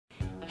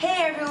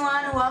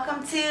everyone,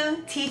 welcome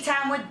to Tea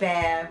Time with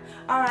Bev.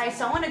 Alright,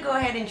 so I want to go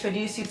ahead and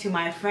introduce you to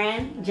my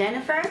friend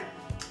Jennifer.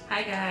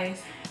 Hi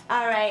guys.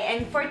 Alright,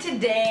 and for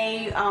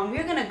today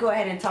we're going to go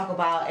ahead and talk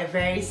about a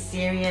very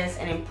serious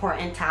and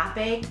important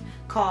topic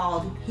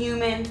called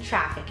human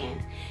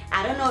trafficking.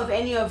 I don't know if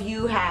any of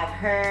you have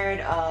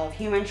heard of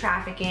human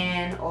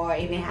trafficking or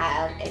even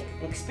have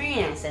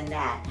experience in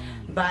that,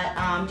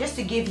 but just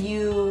to give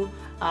you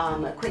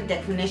a quick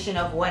definition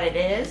of what it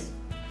is.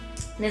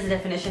 This is a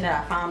definition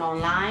that I found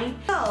online.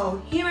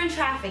 So, human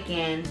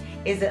trafficking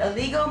is an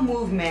illegal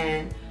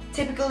movement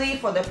typically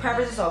for the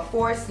purposes of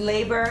forced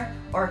labor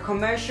or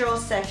commercial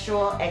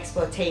sexual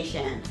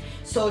exploitation.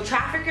 So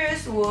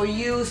traffickers will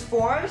use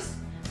force,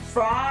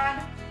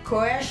 fraud,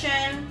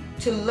 coercion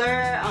to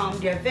lure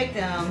their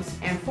victims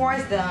and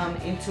force them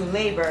into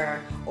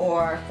labor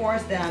or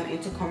force them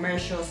into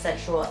commercial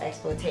sexual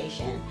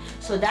exploitation.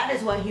 So that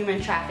is what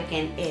human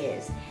trafficking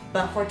is.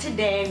 But for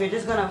today, we're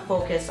just gonna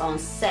focus on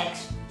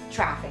sex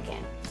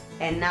trafficking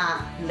and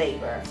not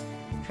labor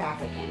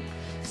trafficking.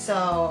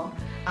 So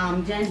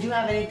Jen, do you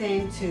have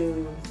anything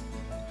to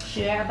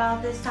share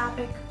about this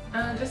topic?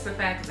 Just the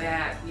fact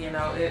that, you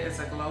know, it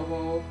is a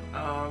global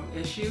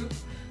issue.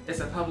 It's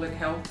a public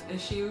health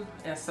issue,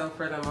 and so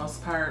for the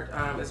most part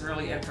it's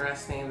really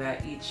interesting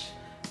that each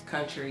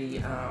country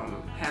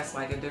has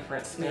like a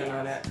different spin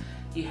on it.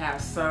 You have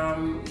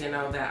some, you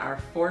know, that are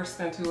forced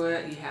into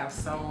it. You have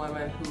some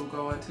women who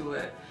go into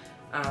it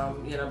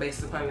you know,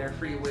 based upon their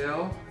free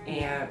will,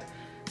 and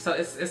so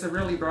it's a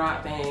really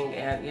broad thing.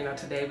 And you know,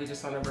 today we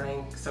just want to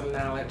bring some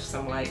knowledge,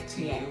 some light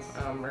to you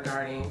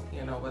regarding,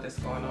 you know, what is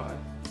going on.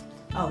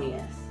 Oh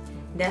yes,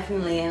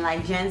 definitely. And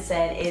like Jen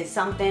said, it's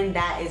something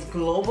that is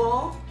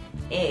global.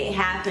 It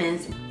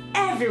happens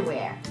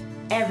everywhere.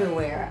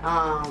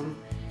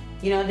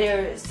 You know,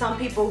 there are some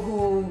people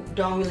who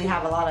don't really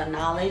have a lot of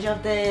knowledge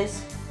of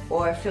this,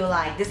 or feel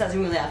like this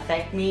doesn't really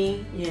affect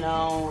me, you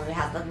know, it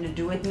has nothing to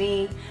do with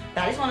me.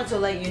 But I just wanted to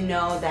let you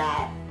know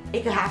that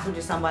it could happen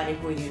to somebody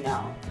who you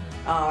know,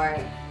 or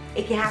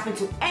it can happen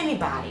to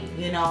anybody,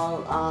 you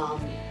know.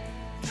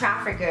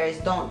 Traffickers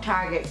don't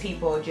target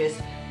people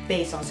just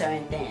based on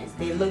certain things.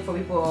 They look for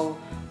people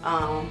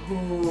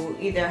who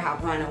either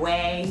have run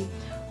away,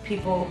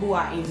 people who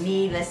are in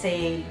need. Let's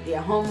say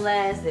they're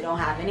homeless, they don't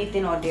have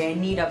anything, or they're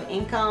in need of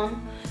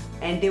income,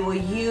 and they will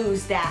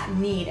use that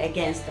need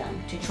against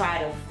them to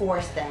try to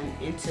force them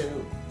into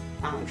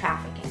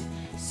trafficking.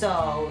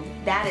 So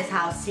that is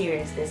how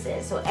serious this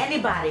is. So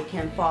anybody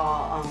can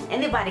fall,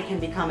 anybody can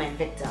become a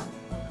victim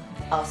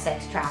of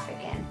sex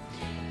trafficking.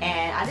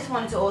 And I just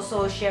wanted to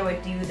also share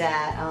with you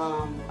that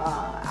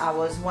I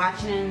was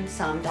watching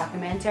some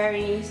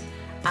documentaries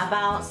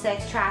about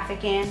sex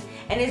trafficking,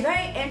 and it's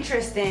very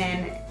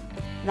interesting,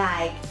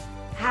 like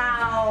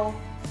how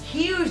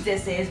huge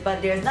this is,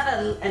 but there's not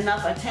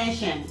enough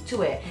attention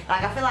to it.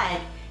 Like I feel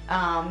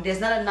like there's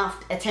not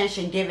enough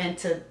attention given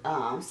to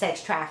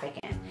sex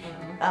trafficking.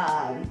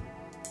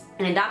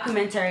 In a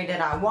documentary that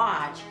I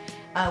watched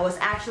was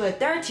actually a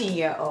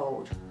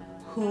 13-year-old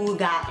who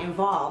got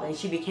involved, and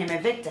she became a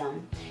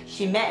victim.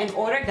 She met an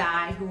older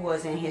guy who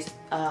was in his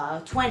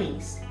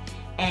 20s,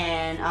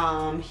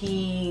 and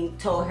he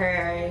told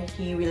her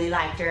he really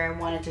liked her,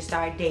 wanted to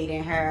start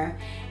dating her,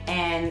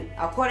 and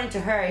according to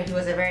her, he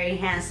was a very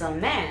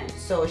handsome man,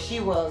 so she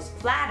was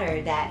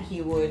flattered that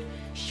he would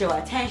show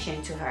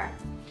attention to her.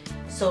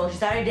 So she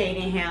started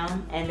dating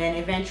him, and then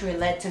eventually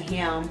led to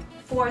him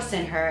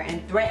forcing her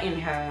and threatening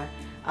her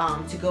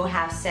to go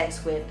have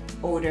sex with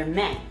older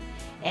men.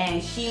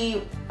 And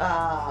she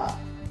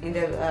in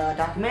the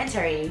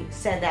documentary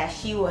said that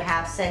she would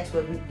have sex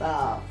with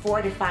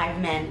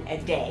 45 men a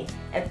day,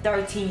 a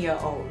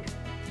 13-year-old.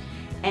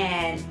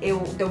 And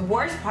the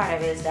worst part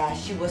of it is that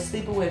she was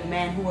sleeping with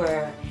men who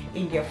were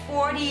in their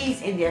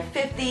 40s, in their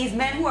 50s,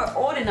 men who were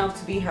old enough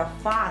to be her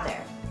father.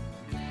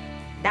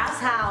 That's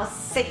how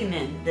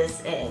sickening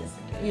this is,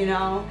 you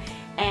know.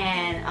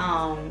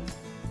 And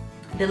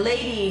the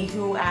lady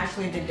who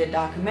actually did the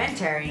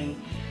documentary,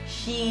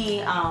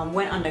 she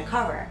went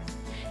undercover.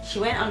 She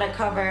went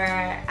undercover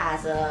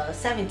as a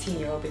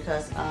 17-year-old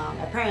because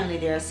apparently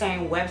there are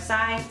certain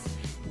websites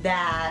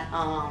that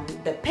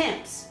the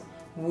pimps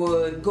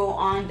would go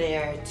on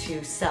there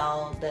to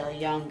sell the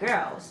young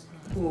girls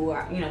who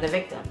are, you know, the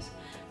victims.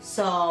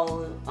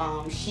 So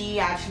she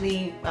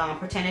actually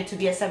pretended to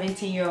be a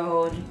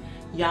 17-year-old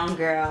young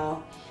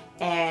girl,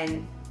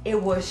 and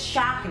it was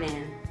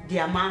shocking the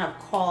amount of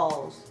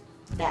calls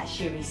that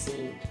she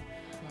received.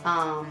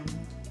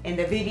 In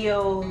the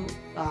video,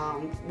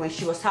 when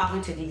she was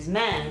talking to these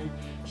men,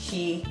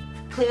 she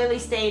clearly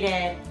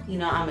stated, you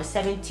know, I'm a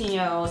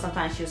 17-year-old.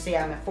 Sometimes she'll say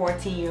I'm a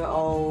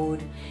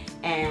 14-year-old.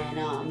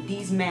 And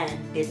these men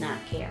did not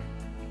care.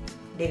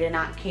 They did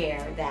not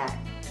care that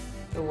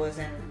it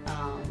wasn't,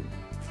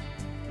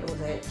 it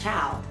was a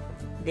child.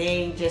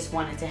 They just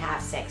wanted to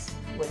have sex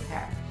with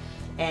her.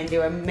 And there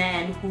were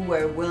men who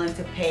were willing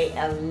to pay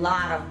a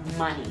lot of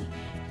money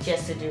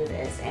just to do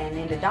this. And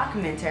in the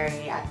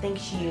documentary, I think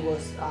she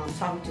was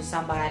talking to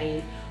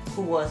somebody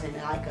who was in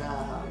like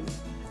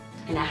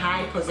in a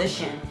high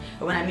position.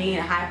 But when I mean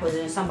a high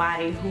position,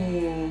 somebody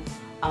who,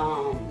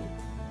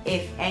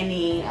 if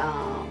any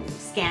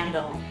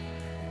scandal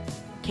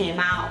came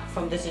out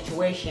from the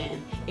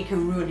situation, it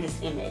can ruin his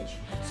image.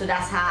 So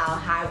that's how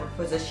high of a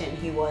position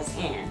he was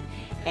in.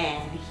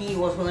 And he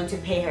was willing to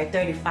pay her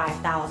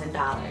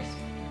 $35,000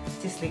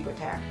 to sleep with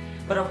her.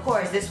 But of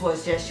course, she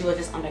was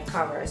just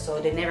undercover,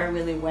 so they never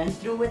really went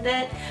through with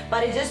it.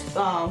 But it just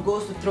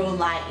goes to throw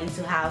light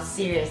into how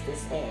serious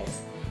this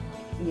is.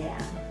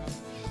 Yeah.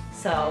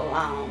 So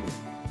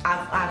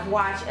I've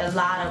watched a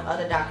lot of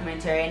other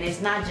documentary, and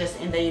it's not just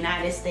in the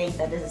United States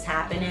that this is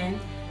happening.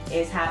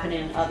 It's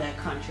happening in other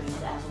countries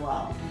as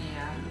well.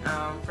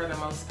 Yeah. For the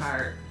most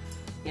part,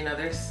 you know,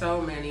 there's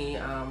so many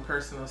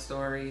personal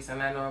stories,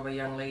 and I know of a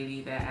young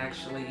lady that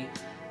actually,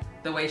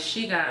 the way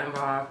she got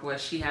involved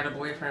was she had a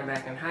boyfriend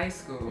back in high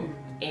school,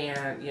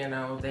 and you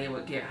know, they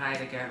would get high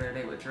together,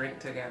 they would drink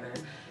together,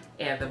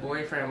 and the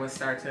boyfriend would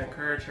start to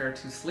encourage her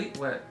to sleep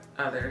with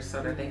others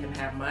so that they can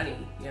have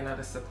money, you know,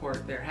 to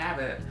support their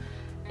habit.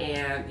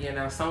 And you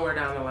know, somewhere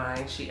down the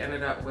line, she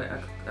ended up with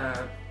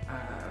a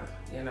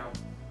you know,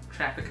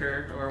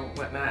 trafficker or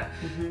whatnot.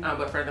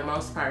 But for the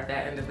most part,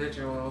 that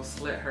individual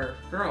slit her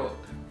throat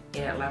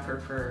and left her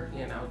for,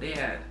 you know,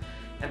 dead.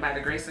 And by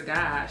the grace of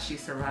God, she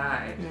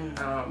survived.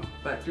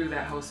 But through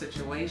that whole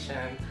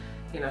situation,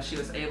 you know, she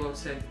was able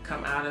to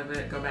come out of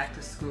it, go back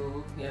to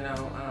school, you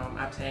know,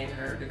 obtain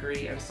her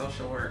degree in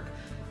social work,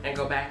 and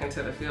go back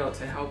into the field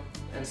to help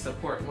and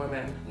support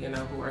women, you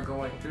know, who are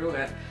going through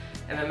it.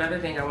 And another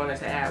thing I wanted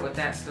to add with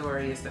that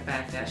story is the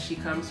fact that she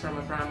comes from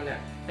a prominent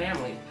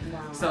family.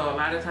 Wow. So a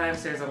lot of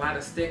times there's a lot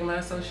of stigma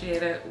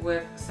associated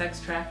with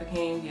sex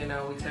trafficking. You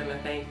know, we tend to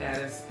think that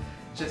it's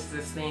just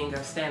this thing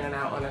of standing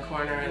out on the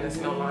corner, and it's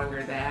no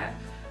longer that.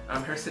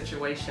 Her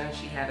situation,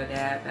 she had a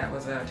dad that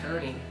was an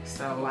attorney.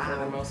 So for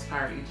the most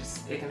part,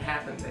 it can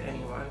happen to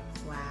anyone.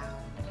 Wow.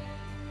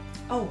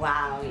 Oh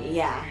wow,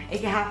 yeah,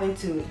 it can happen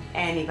to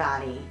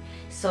anybody.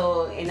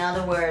 So in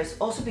other words,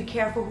 also be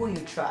careful who you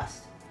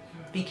trust.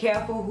 Be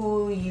careful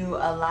who you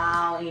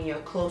allow in your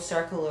close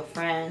circle of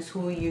friends,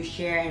 who you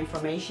share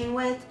information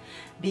with,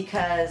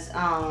 because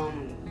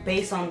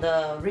based on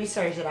the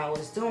research that I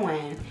was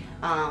doing,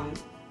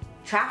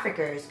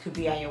 traffickers could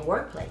be at your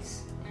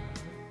workplace,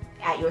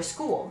 at your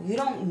school. You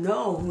don't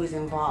know who is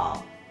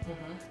involved,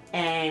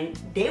 and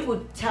they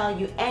would tell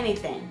you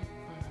anything.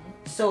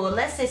 So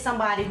let's say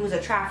somebody who's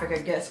a trafficker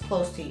gets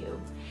close to you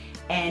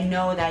and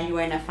know that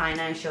you're in a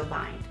financial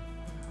bind.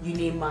 You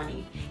need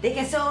money. They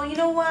can say, oh, you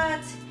know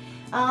what?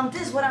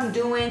 This is what I'm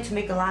doing to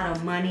make a lot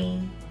of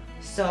money.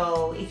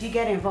 So if you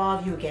get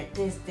involved, you'll get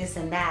this, this,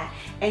 and that.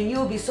 And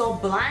you'll be so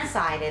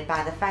blindsided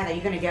by the fact that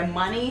you're gonna get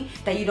money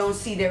that you don't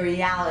see the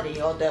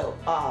reality or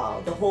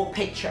the whole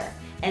picture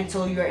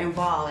until you're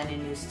involved,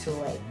 and then it's too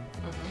late.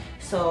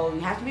 So you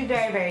have to be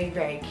very, very,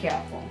 very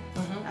careful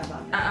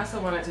about that. I also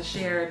wanted to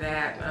share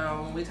that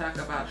when we talk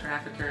about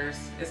traffickers,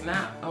 it's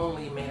not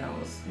only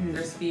males.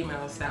 There's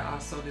females that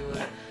also do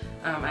it.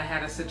 I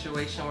had a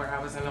situation where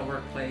I was in a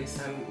workplace,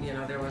 and you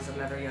know, there was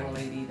another young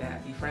lady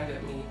that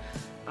befriended me,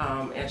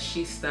 and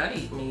she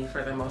studied me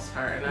for the most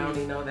part, and I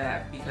only know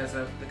that because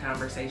of the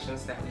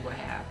conversations that we would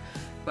have.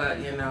 But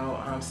you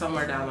know,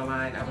 somewhere down the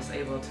line, I was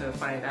able to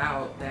find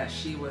out that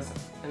she was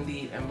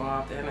indeed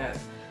involved in it.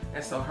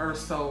 And so her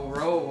sole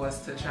role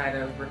was to try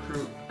to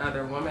recruit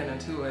other women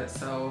into it.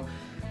 So,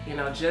 you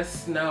know,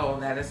 just know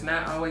that it's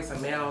not always a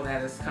male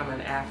that is coming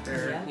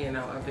after, you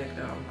know, a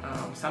victim.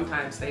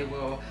 Sometimes they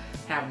will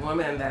have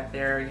women that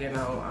they're, you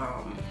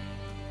know,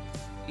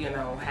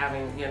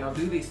 having, you know,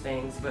 do these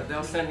things, but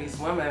they'll send these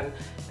women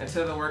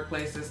into the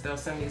workplaces, they'll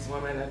send these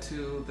women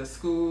into the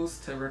schools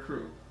to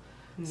recruit.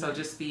 So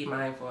just be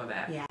mindful of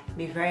that. Yeah,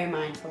 be very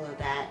mindful of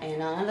that.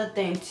 And another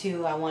thing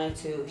too I wanted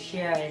to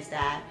share is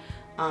that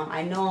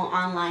I know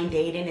online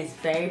dating is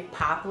very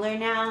popular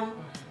now,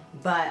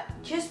 but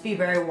just be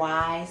very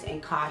wise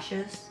and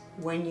cautious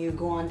when you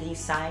go on these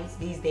sites,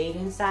 these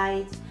dating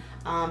sites,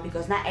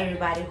 because not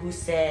everybody who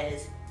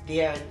says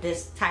they're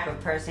this type of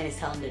person is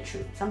telling the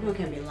truth. Some people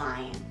can be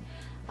lying.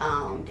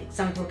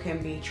 Some people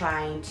can be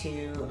trying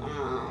to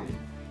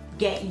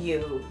get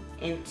you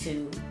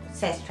into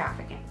sex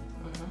trafficking,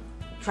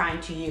 trying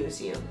to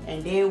use you,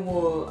 and they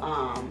will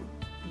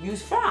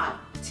use fraud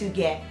to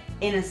get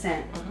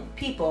innocent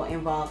people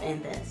involved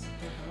in this.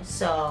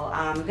 So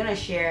I'm gonna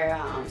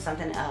share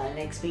something, an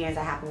experience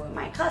that happened with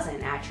my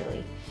cousin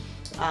actually,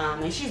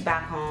 and she's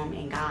back home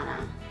in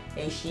Ghana,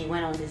 and she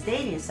went on this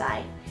dating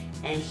site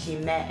and she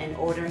met an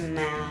older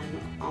man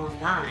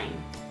online,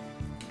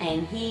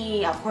 and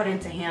he, according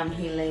to him,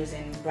 he lives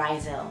in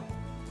Brazil,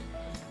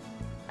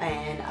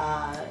 and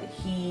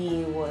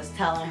he was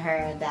telling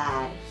her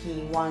that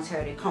he wants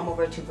her to come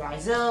over to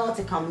Brazil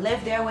to come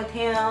live there with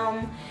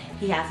him.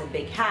 He has a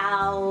big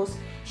house,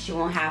 she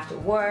won't have to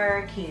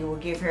work, he will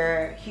give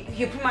her,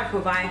 he'll pretty much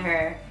provide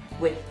her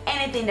with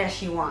anything that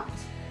she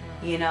wants.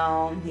 You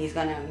know, he's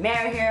gonna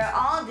marry her,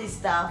 all this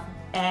stuff,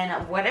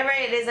 and whatever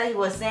it is that he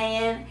was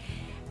saying,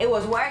 it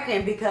was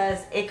working because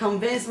it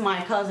convinced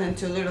my cousin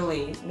to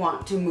literally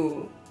want to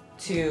move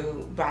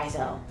to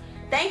Brazil.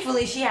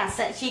 thankfully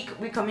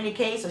we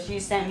communicate, so she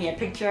sent me a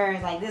picture.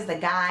 It's like, this is the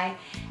guy.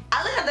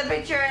 I look at the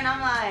picture and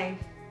I'm like,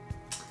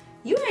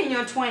 you're in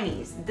your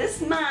 20s.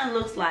 This man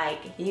looks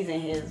like he's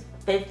in his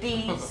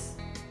 50s,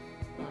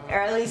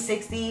 early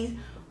 60s.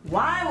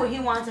 Why would he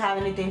want to have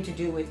anything to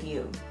do with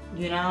you?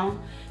 You know?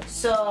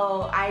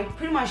 So I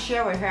pretty much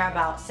share with her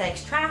about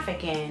sex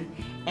trafficking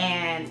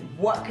and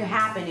what could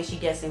happen if she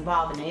gets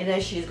involved in it.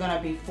 Either she's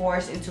gonna be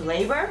forced into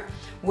labor,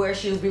 where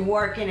she'll be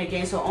working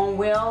against her own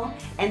will,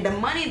 and the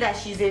money that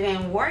she's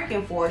even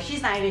working for,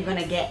 she's not even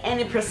gonna get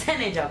any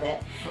percentage of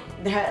it.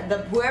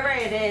 Whoever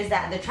it is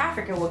that the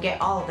trafficker will get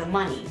all of the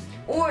money.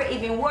 Or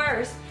even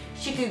worse,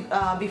 she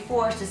could be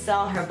forced to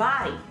sell her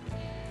body.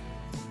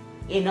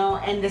 You know,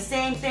 and the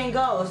same thing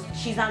goes,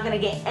 she's not gonna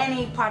get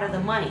any part of the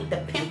money. The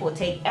pimp will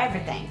take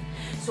everything.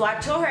 So I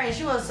told her, and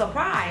she was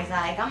surprised.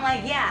 Like, I'm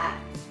like, yeah,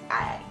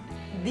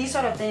 these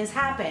sort of things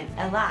happen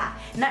a lot.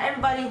 Not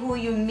everybody who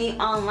you meet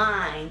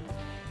online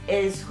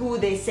is who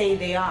they say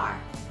they are.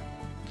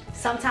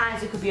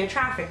 Sometimes it could be a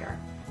trafficker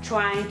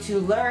trying to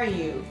lure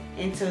you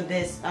into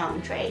this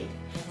trade.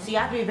 So you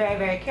have to be very,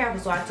 very careful.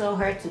 So I told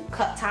her to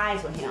cut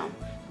ties with him,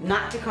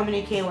 not to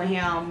communicate with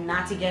him,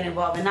 not to get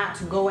involved, and not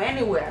to go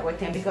anywhere with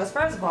him, because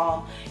first of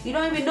all, you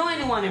don't even know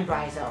anyone in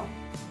Brazil.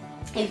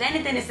 If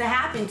anything is to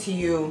happen to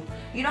you,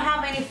 you don't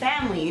have any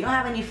family, you don't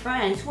have any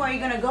friends, who are you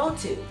gonna go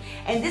to?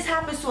 And this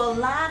happens to a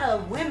lot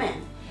of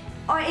women,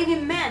 or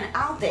even men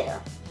out there,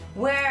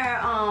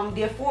 where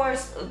they're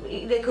forced,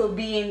 they could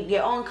be in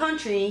their own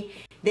country,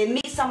 they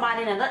meet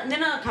somebody in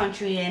another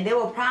country and they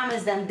will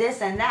promise them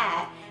this and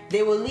that.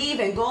 They will leave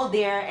and go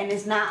there, and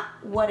it's not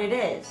what it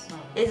is.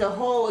 It's a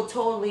whole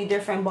totally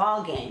different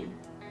ball game.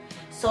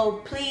 So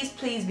please,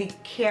 please be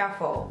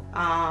careful.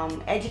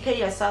 Educate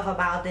yourself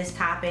about this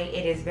topic.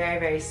 It is very,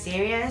 very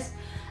serious.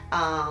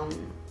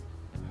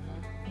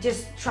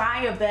 Just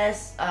try your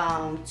best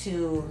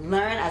to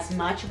learn as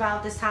much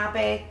about this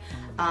topic.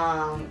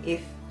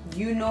 If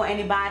you know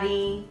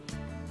anybody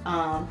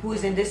who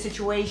is in this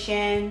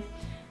situation,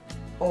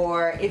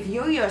 or if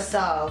you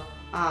yourself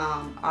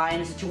are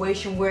in a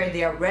situation where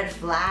there are red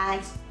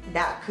flags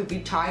that could be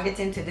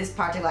targeting to this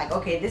project, like,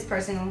 okay, this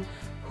person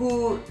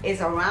who is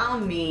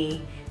around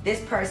me, this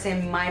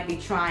person might be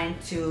trying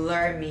to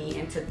lure me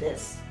into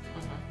this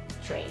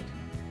trade,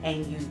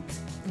 and you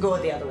go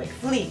the other way.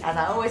 Flee. As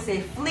I always say,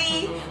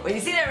 flee. When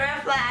you see the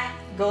red flag,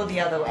 go the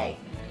other way.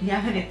 You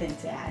have anything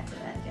to add to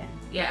that, Jen?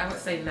 Yeah, I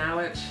would say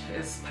knowledge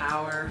is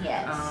power.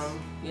 Yes.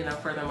 You know,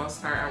 for the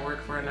most part, I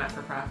work for a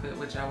not-for-profit,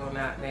 which I will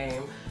not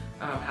name.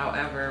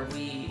 However,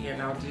 we, you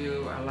know,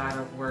 do a lot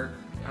of work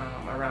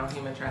around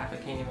human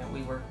trafficking, and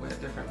we work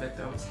with different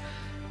victims.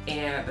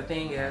 And the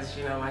thing is,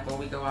 you know, like when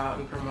we go out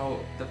and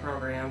promote the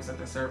programs and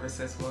the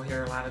services, we'll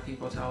hear a lot of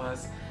people tell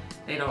us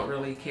they don't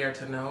really care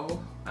to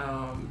know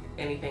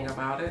anything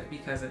about it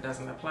because it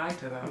doesn't apply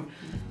to them.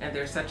 And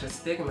there's such a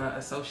stigma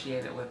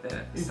associated with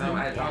it. So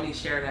I only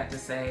share that to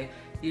say,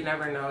 you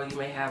never know, you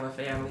may have a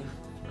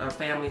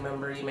family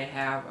member, you may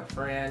have a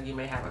friend, you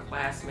may have a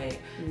classmate,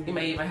 you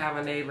may even have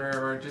a neighbor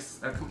or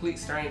just a complete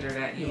stranger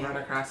that you run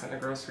across in the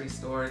grocery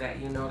store that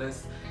you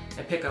notice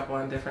and pick up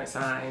on different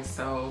signs.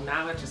 So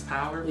knowledge is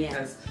power,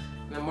 because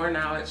the more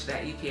knowledge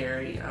that you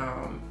carry,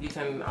 you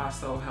can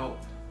also help,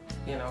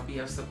 you know, be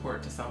of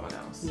support to someone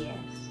else. Yes,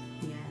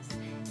 yes.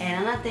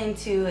 And another thing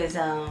too is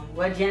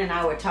what Jen and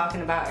I were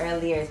talking about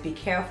earlier is be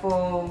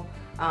careful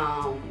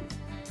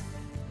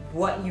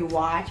what you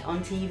watch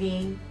on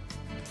TV.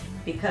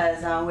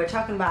 Because we're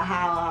talking about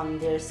how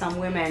there's some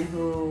women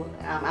who,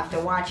 after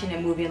watching a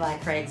movie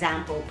like, for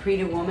example,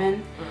 Pretty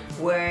Woman,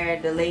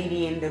 where the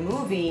lady in the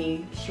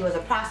movie, she was a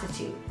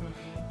prostitute.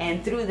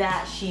 And through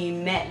that, she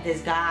met this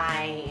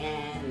guy,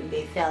 and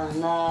they fell in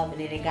love,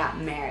 and then they got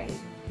married.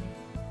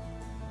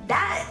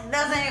 That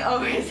doesn't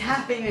always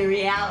happen in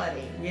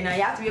reality. You know,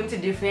 you have to be able to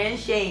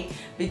differentiate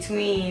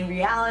between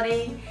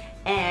reality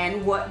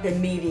and what the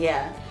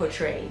media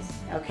portrays,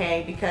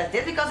 okay? Because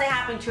just because it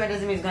happened to her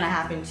doesn't mean it's gonna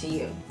happen to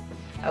you.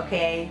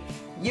 Okay,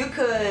 you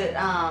could,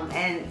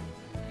 and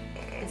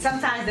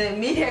sometimes the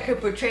media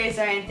could portray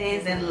certain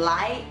things in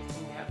light,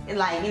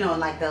 like, you know,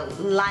 like the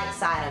light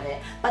side of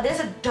it. But there's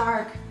a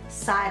dark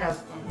side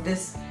of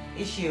this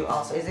issue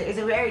also. It's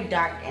a very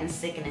dark and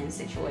sickening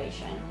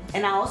situation.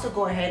 And I'll also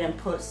go ahead and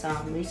put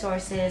some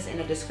resources in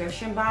the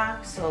description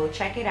box, so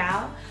check it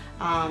out.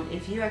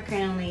 If you are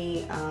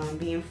currently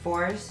being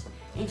forced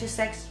into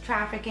sex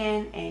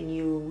trafficking and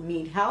you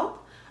need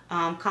help,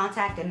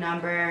 contact the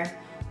number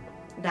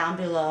down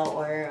below,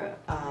 or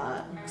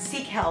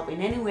seek help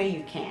in any way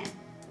you can.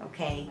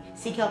 Okay,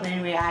 seek help in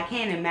any way. I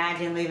can't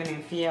imagine living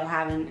in fear,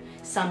 having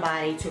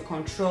somebody to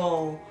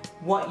control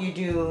what you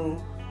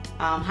do,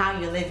 how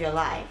you live your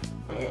life.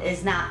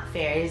 It's not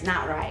fair. It's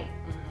not right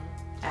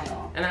at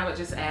all. And I would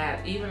just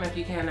add, even if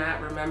you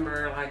cannot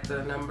remember like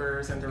the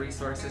numbers and the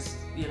resources,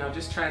 you know,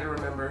 just try to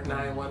remember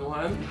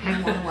 911.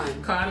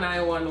 911. Call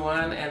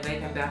 911, and they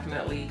can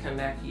definitely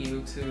connect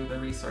you to the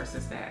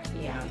resources that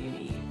you know, you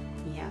need.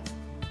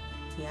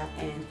 Yeah,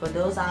 and for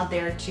those out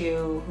there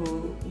too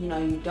who, you know,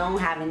 you don't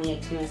have any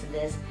experience of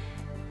this,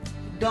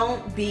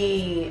 don't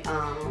be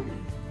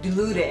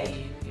deluded.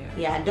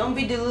 Yeah, don't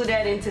be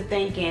deluded into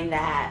thinking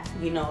that,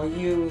 you know,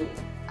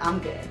 I'm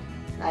good.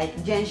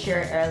 Like Jen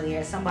shared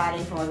earlier,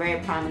 somebody from a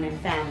very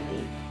prominent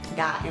family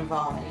got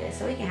involved in this,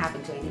 so it can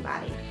happen to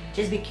anybody.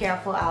 Just be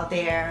careful out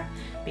there.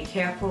 Be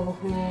careful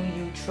who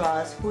you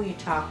trust, who you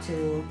talk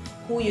to,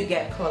 who you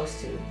get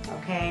close to,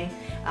 okay?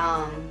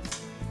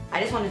 I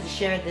just wanted to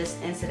share this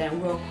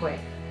incident real quick,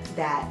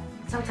 that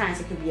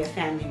sometimes it could be a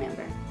family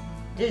member.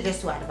 This is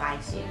just to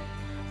advise you.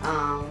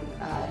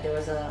 There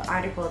was an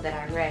article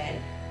that I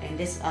read, and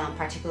this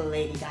particular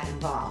lady got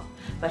involved,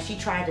 but she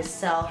tried to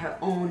sell her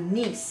own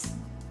niece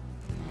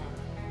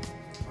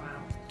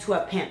to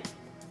a pimp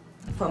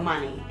for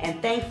money, and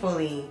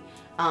thankfully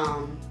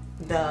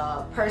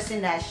the person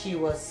that she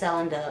was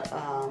selling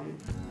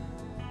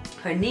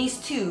her niece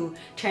to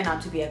turned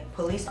out to be a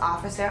police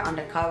officer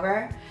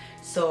undercover,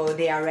 so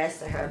they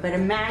arrested her. But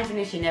imagine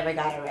if she never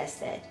got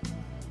arrested.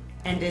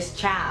 And this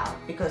child,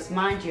 because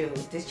mind you,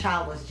 this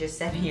child was just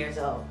 7 years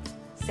old.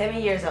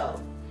 7 years old.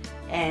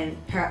 And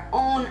her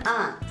own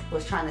aunt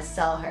was trying to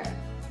sell her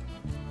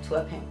to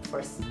a pimp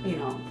for, you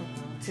know,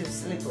 to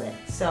sleep with.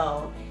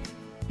 So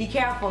be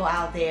careful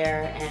out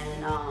there,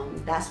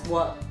 and that's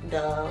what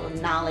the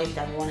knowledge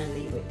that we want to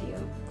leave with you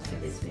for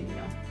this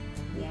video.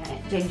 Yeah.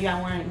 Jen, do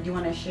you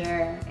want to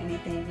share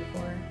anything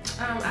before?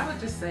 I would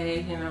just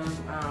say, you know,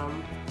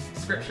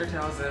 Scripture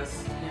tells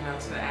us, you know,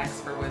 to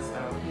ask for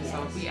wisdom. Yes.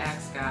 So if we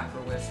ask God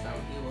for wisdom,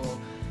 He will,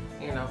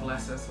 you know,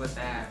 bless us with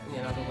that, you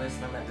know, the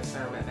wisdom and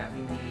discernment that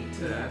we need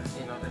to,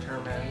 you know,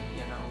 determine,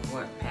 you know,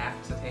 what path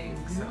to take.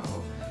 So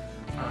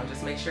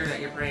just make sure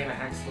that you're praying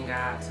and asking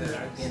God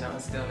to, you know,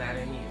 instill that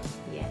in you.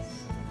 Yes.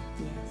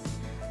 Yes.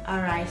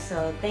 All right.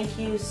 So thank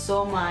you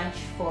so much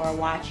for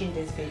watching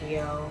this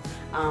video.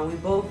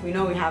 We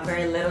know we have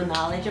very little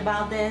knowledge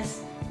about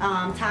this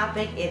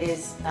topic. It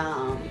is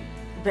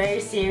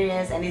very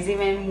serious, and it's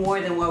even more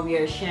than what we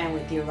are sharing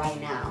with you right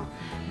now.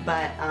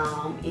 But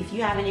if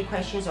you have any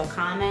questions or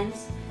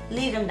comments,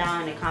 leave them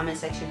down in the comment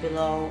section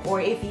below. Or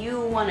if you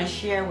want to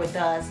share with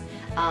us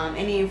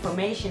any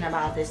information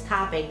about this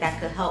topic that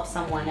could help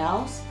someone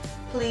else,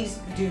 please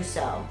do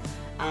so.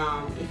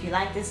 If you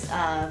like this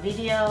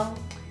video,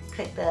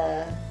 click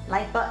the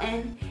like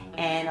button,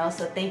 and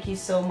also thank you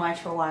so much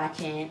for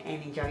watching,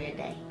 and enjoy your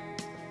day.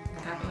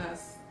 God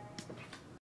bless.